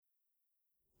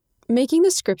Making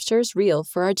the scriptures real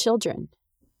for our children.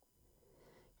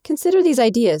 Consider these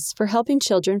ideas for helping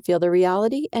children feel the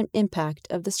reality and impact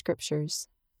of the scriptures.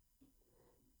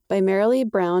 By Marilee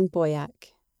Brown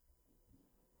Boyack.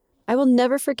 I will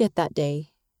never forget that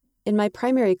day. In my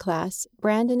primary class,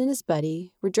 Brandon and his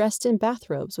buddy were dressed in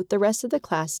bathrobes with the rest of the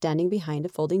class standing behind a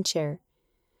folding chair.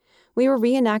 We were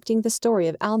reenacting the story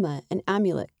of Alma and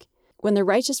Amulek when the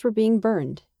righteous were being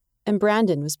burned, and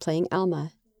Brandon was playing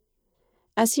Alma.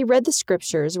 As he read the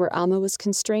scriptures where Alma was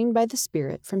constrained by the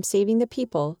Spirit from saving the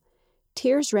people,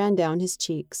 tears ran down his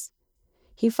cheeks.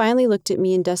 He finally looked at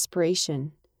me in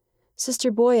desperation.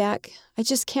 "Sister Boyack, I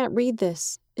just can't read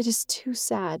this. It is too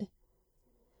sad."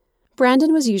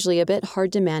 Brandon was usually a bit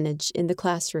hard to manage in the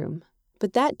classroom,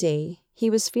 but that day he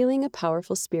was feeling a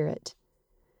powerful spirit.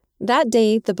 That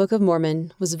day the Book of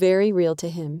Mormon was very real to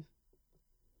him.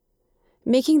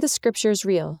 Making the scriptures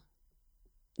real.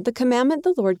 The commandment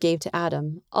the Lord gave to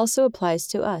Adam also applies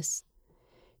to us.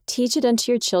 Teach it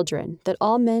unto your children that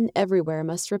all men everywhere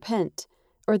must repent,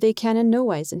 or they can in no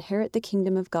wise inherit the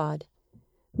kingdom of God.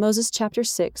 Moses chapter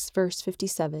 6, verse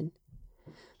 57.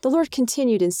 The Lord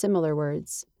continued in similar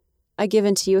words, I give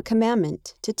unto you a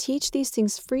commandment to teach these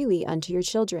things freely unto your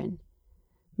children.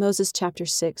 Moses chapter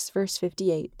 6, verse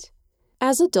 58.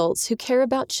 As adults who care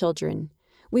about children,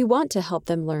 we want to help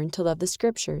them learn to love the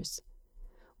scriptures.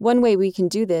 One way we can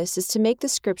do this is to make the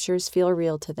scriptures feel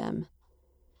real to them.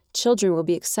 Children will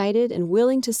be excited and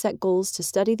willing to set goals to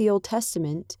study the Old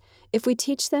Testament if we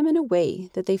teach them in a way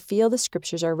that they feel the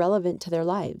scriptures are relevant to their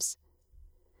lives.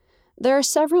 There are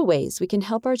several ways we can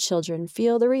help our children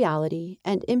feel the reality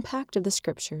and impact of the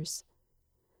scriptures.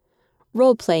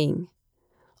 Role-playing.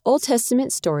 Old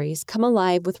Testament stories come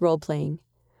alive with role-playing,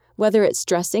 whether it's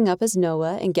dressing up as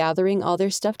Noah and gathering all their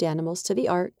stuffed animals to the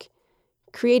ark,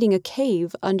 creating a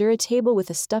cave under a table with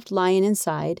a stuffed lion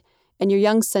inside, and your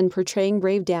young son portraying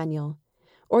brave Daniel,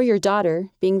 or your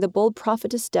daughter being the bold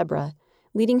prophetess Deborah,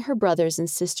 leading her brothers and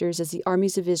sisters as the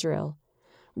armies of Israel.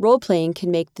 Role-playing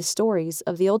can make the stories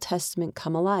of the Old Testament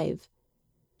come alive.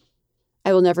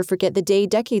 I will never forget the day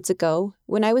decades ago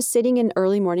when I was sitting in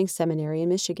early morning seminary in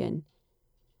Michigan.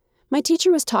 My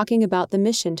teacher was talking about the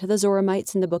mission to the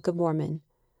Zoramites in the Book of Mormon.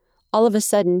 All of a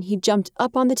sudden, he jumped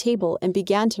up on the table and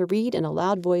began to read in a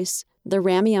loud voice the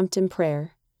Rameumptom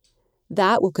prayer.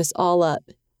 That woke us all up.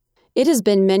 It has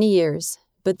been many years,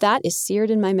 but that is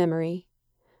seared in my memory.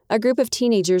 A group of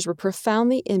teenagers were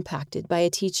profoundly impacted by a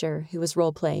teacher who was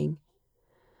role-playing.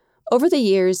 Over the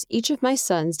years, each of my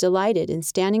sons delighted in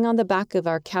standing on the back of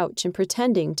our couch and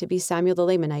pretending to be Samuel the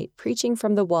Lamanite preaching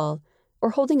from the wall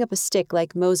or holding up a stick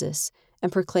like Moses and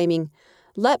proclaiming,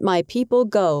 "Let my people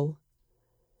go."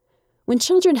 When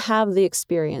children have the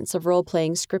experience of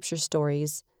role-playing scripture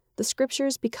stories, the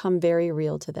scriptures become very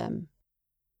real to them.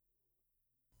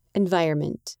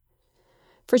 Environment.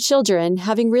 For children,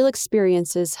 having real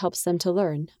experiences helps them to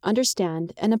learn,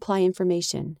 understand, and apply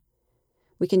information.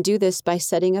 We can do this by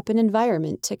setting up an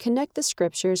environment to connect the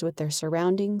scriptures with their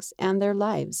surroundings and their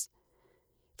lives.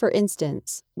 For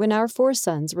instance, when our 4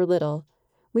 sons were little,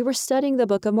 we were studying the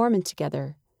Book of Mormon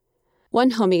together.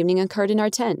 One home evening occurred in our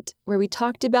tent, where we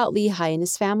talked about Lehi and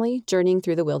his family journeying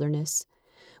through the wilderness.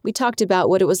 We talked about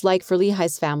what it was like for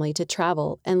Lehi's family to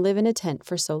travel and live in a tent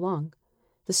for so long.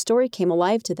 The story came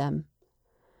alive to them.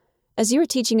 As you are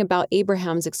teaching about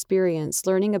Abraham's experience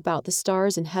learning about the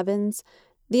stars and heavens,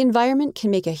 the environment can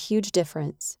make a huge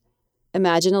difference.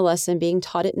 Imagine a lesson being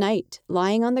taught at night,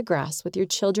 lying on the grass with your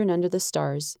children under the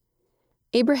stars.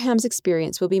 Abraham's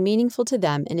experience will be meaningful to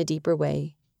them in a deeper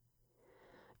way.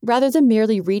 Rather than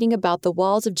merely reading about the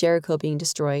walls of Jericho being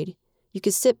destroyed, you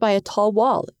could sit by a tall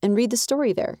wall and read the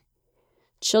story there.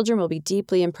 Children will be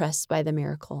deeply impressed by the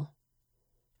miracle.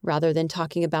 Rather than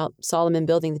talking about Solomon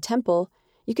building the temple,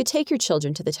 you could take your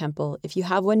children to the temple, if you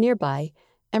have one nearby,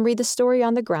 and read the story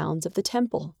on the grounds of the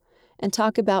temple, and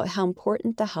talk about how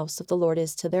important the house of the Lord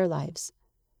is to their lives.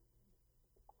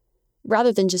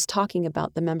 Rather than just talking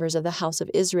about the members of the house of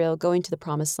Israel going to the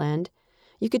Promised Land,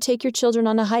 you could take your children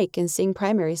on a hike and sing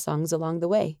primary songs along the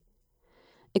way.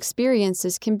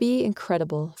 Experiences can be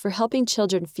incredible for helping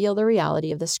children feel the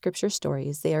reality of the scripture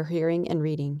stories they are hearing and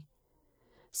reading.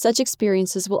 Such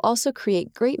experiences will also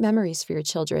create great memories for your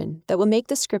children that will make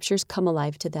the scriptures come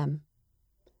alive to them.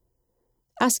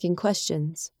 Asking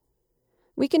questions.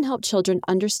 We can help children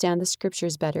understand the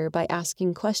scriptures better by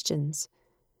asking questions.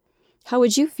 How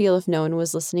would you feel if no one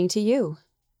was listening to you?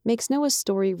 Makes Noah's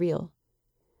story real.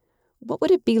 What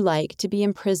would it be like to be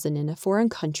in prison in a foreign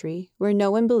country where no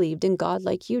one believed in God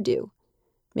like you do?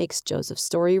 Makes Joseph's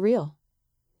story real.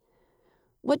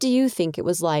 What do you think it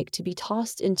was like to be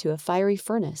tossed into a fiery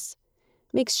furnace?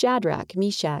 makes Shadrach,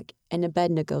 Meshach, and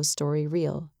Abednego's story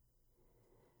real.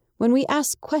 When we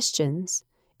ask questions,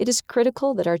 it is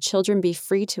critical that our children be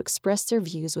free to express their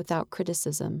views without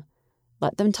criticism.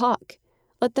 Let them talk,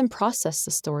 let them process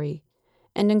the story,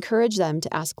 and encourage them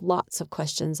to ask lots of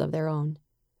questions of their own.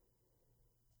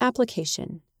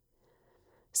 Application.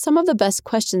 Some of the best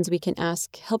questions we can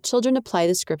ask help children apply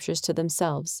the scriptures to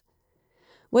themselves.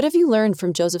 What have you learned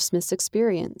from Joseph Smith's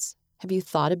experience? Have you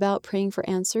thought about praying for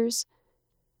answers?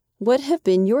 What have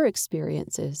been your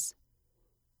experiences?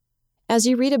 As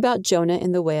you read about Jonah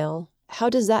in the whale, how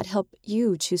does that help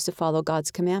you choose to follow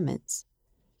God's commandments?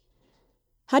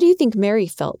 How do you think Mary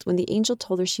felt when the angel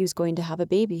told her she was going to have a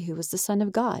baby who was the Son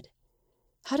of God?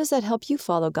 How does that help you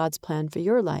follow God's plan for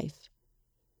your life?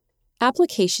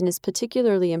 Application is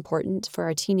particularly important for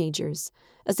our teenagers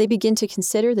as they begin to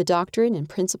consider the doctrine and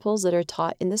principles that are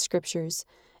taught in the scriptures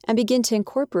and begin to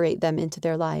incorporate them into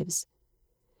their lives.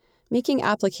 Making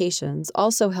applications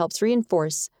also helps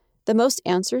reinforce that most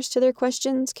answers to their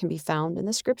questions can be found in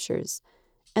the scriptures,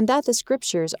 and that the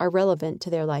scriptures are relevant to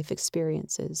their life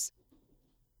experiences.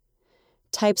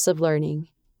 Types of learning.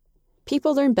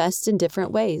 People learn best in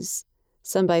different ways,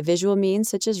 some by visual means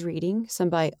such as reading, some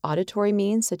by auditory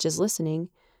means such as listening,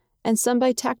 and some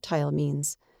by tactile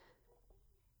means,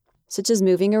 such as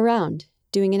moving around,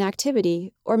 doing an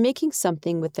activity, or making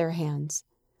something with their hands.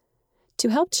 To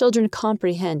help children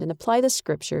comprehend and apply the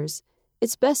scriptures,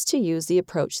 it's best to use the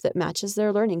approach that matches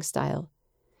their learning style.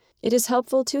 It is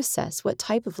helpful to assess what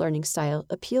type of learning style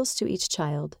appeals to each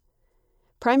child.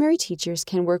 Primary teachers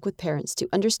can work with parents to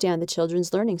understand the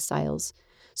children's learning styles,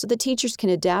 so that teachers can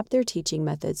adapt their teaching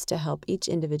methods to help each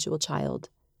individual child.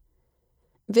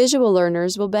 Visual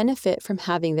learners will benefit from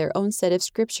having their own set of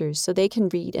scriptures so they can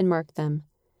read and mark them.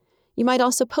 You might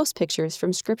also post pictures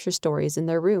from scripture stories in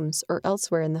their rooms or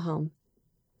elsewhere in the home.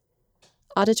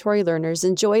 Auditory learners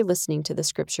enjoy listening to the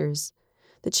scriptures.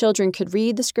 The children could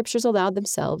read the scriptures aloud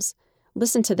themselves,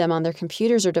 listen to them on their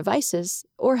computers or devices,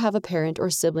 or have a parent or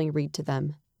sibling read to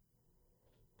them.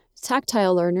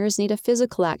 Tactile learners need a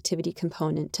physical activity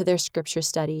component to their scripture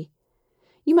study.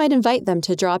 You might invite them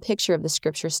to draw a picture of the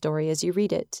scripture story as you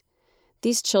read it.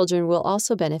 These children will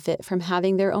also benefit from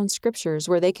having their own scriptures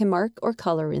where they can mark or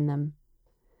color in them.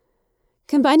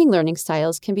 Combining learning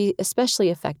styles can be especially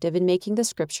effective in making the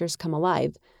scriptures come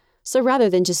alive. So rather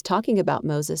than just talking about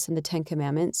Moses and the Ten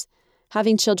Commandments,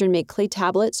 having children make clay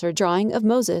tablets or drawing of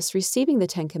Moses receiving the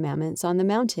Ten Commandments on the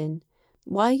mountain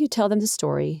while you tell them the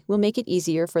story will make it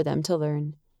easier for them to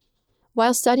learn.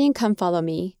 While studying Come Follow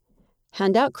Me,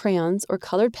 hand out crayons or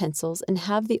colored pencils and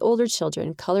have the older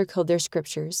children color code their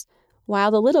scriptures,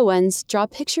 while the little ones draw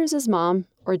pictures as mom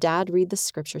or dad read the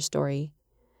scripture story.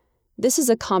 This is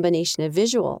a combination of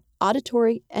visual,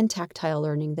 auditory, and tactile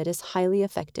learning that is highly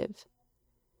effective.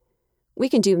 We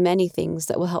can do many things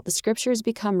that will help the scriptures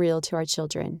become real to our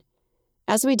children.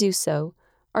 As we do so,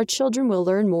 our children will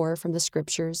learn more from the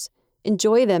scriptures,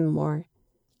 enjoy them more,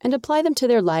 and apply them to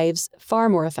their lives far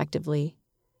more effectively.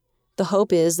 The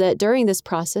hope is that during this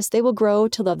process they will grow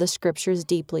to love the scriptures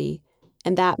deeply,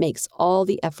 and that makes all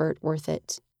the effort worth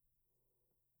it.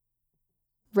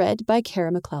 Read by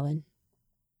Kara McClellan.